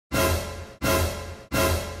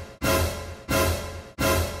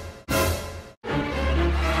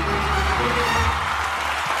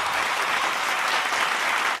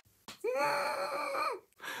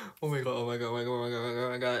Oh my god, oh my god, oh my god, oh my god, oh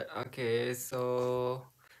my god. Okay, so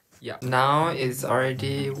yeah. Now it's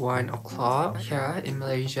already 1 o'clock here in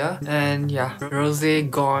Malaysia. And yeah, Rosé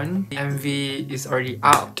gone. MV is already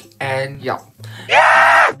out. And yeah.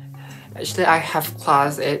 Actually, I have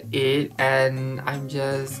class at 8 and I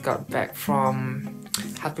just got back from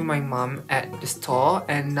helping my mom at the store,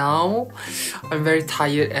 and now I'm very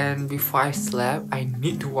tired, and before I sleep I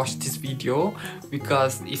need to watch this video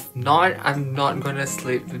because if not I'm not gonna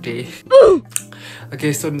sleep today.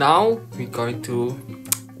 Okay, so now we're going to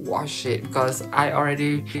watch it because I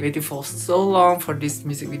already waited for so long for this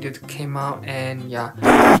music video to came out. And yeah,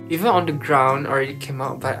 even on the ground already came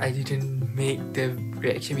out, but I didn't make the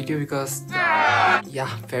reaction video because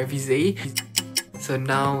yeah, very busy. So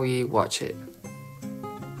now we watch it.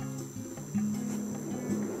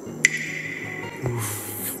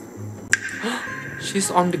 Oof. She's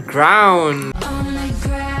on the ground. On the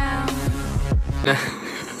ground.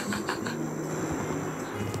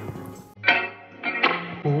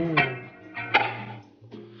 Ooh.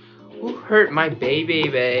 Who hurt my baby,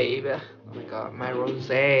 babe? Oh my god, my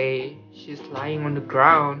Rosé. She's lying on the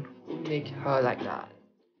ground. Who make her like that?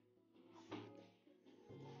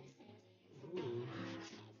 Ooh.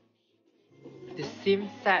 The same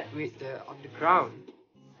set with the on the ground.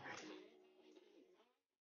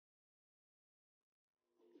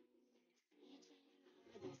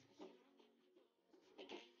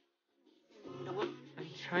 I'm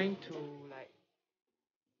trying to like.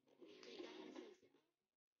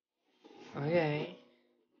 Okay.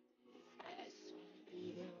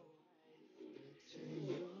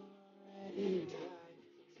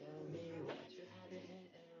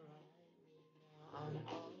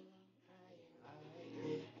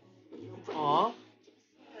 Aww.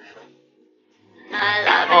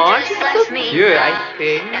 Oh, she's so cute, I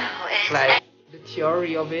think. Like, the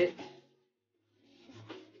theory of it.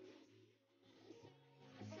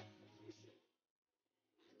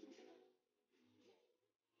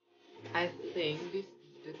 I think this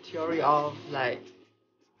the theory of like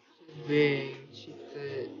being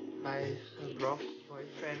cheated by her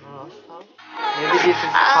boyfriend or stuff. Maybe this is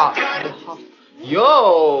half the half.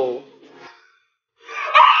 Yo!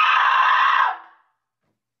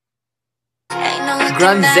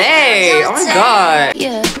 Granze! Oh my god!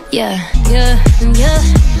 Yeah, yeah, yeah, yeah,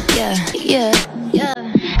 yeah, yeah, yeah,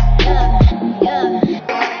 yeah.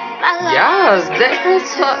 Yes, that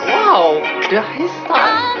hairstyle. Wow, the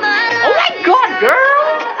hairstyle. Oh my god, girl!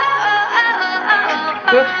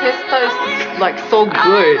 The hairstyle is like so good.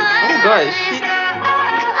 Oh my god, she's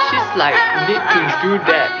like need to do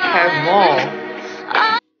that hair more.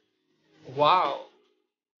 Wow.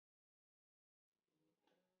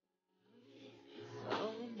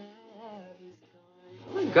 Oh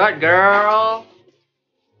my god, girl.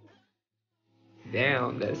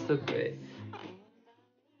 Damn, that's so good.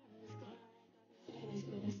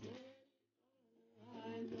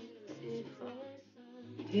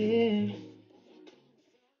 Yeah.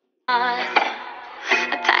 I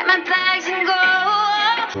pack my bags and go.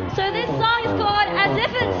 So this song is called As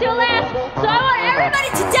If It Still Lasts. So I want everybody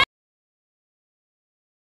to dance.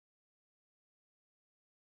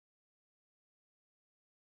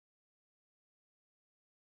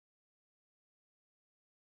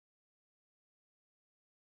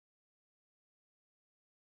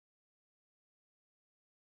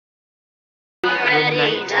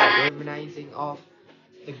 Reminiscing of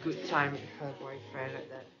a good time with her boyfriend like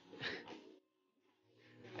that.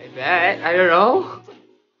 I bet. I don't know.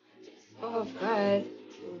 Oh god.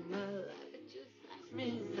 My life just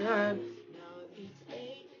me now. Now it's 8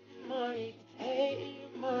 in the morning. 8 in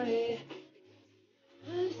the morning.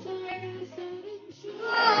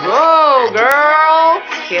 Whoa, girl!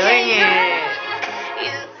 Killing it.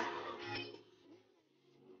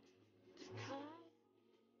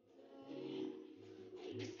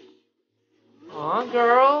 Aw,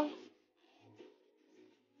 girl.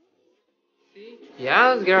 See?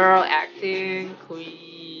 Yes, girl. Acting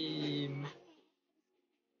queen.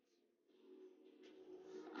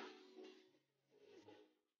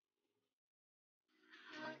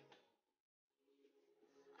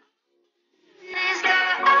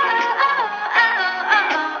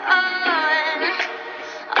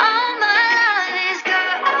 Oh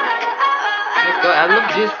my god, I love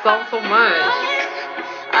this song so much.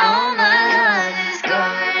 All my love is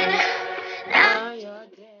gone. Now you're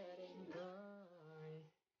dead and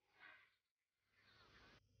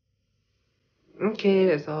gone. Okay,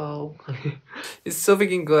 that's all. It's so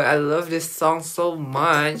freaking good. I love this song so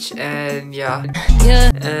much, and yeah.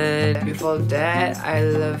 And before that, I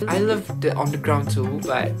love the underground too,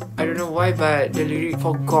 but I don't know why, but the lyric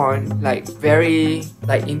forgone like very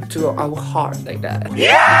like into our heart like that.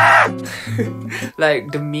 Yeah.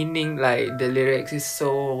 Like the meaning, like the lyrics is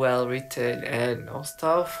so well written and all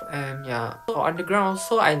stuff, and yeah. For underground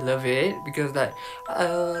also, I love it because like I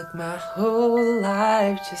work my whole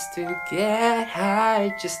life just to get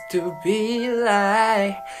high, just to be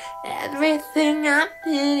like everything I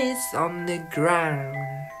need is on the ground.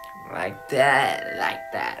 Like that,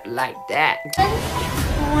 like that, like that.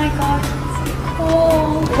 Oh my god, it's so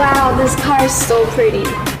cool. Wow, this car is so pretty.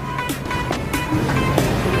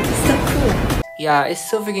 It's so cool. Yeah, it's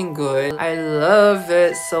so freaking good. I love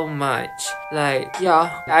it so much. Like,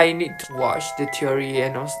 yeah, I need to watch the theory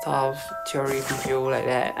and all stuff. Theory video like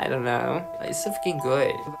that. I don't know. It's so freaking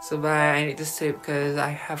good. So bye, I need to sleep because I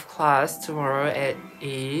have class tomorrow at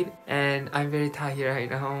 8. And I'm very tired right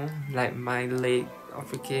now. Like, my leg are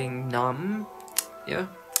freaking numb. Yeah.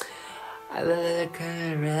 I look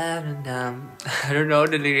around and I don't know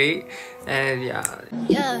the lyric. And yeah.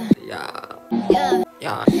 Yeah.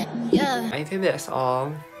 I think that's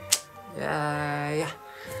all. Yeah.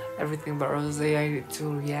 Everything about Rosé, I need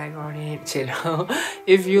to react on it, you know.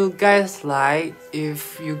 If you guys like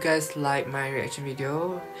my reaction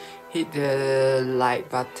video, hit the like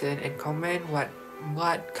button and comment what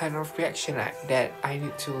kind of reaction that I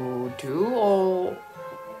need to do or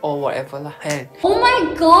whatever lah. Oh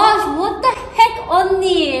my gosh, what the heck,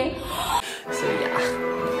 언니?